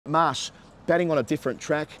Marsh, batting on a different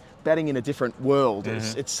track, batting in a different world.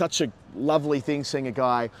 It's such a lovely thing seeing a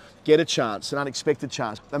guy get a chance, an unexpected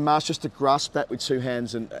chance. And Marsh just to grasp that with two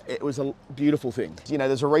hands, and it was a beautiful thing. You know,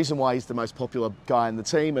 there's a reason why he's the most popular guy in the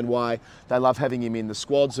team and why they love having him in the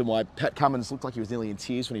squads, and why Pat Cummins looked like he was nearly in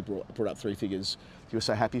tears when he brought up three figures. He was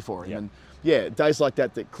so happy for him. Yep. And yeah, days like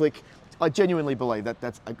that click, I genuinely believe that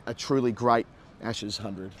that's a truly great Ashes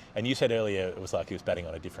 100. And you said earlier it was like he was batting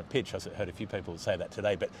on a different pitch. I've heard a few people say that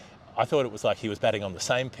today, but I thought it was like he was batting on the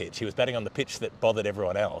same pitch. He was batting on the pitch that bothered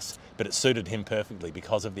everyone else, but it suited him perfectly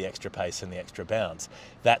because of the extra pace and the extra bounce.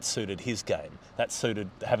 That suited his game. That suited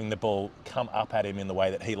having the ball come up at him in the way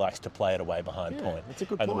that he likes to play it away behind point. That's a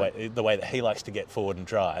good and point. the way that he likes to get forward and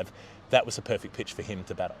drive. That was a perfect pitch for him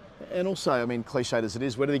to bat on. And also, I mean, cliched as it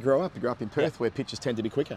is, where did he grow up? He grew up in Perth, where pitches tend to be quicker.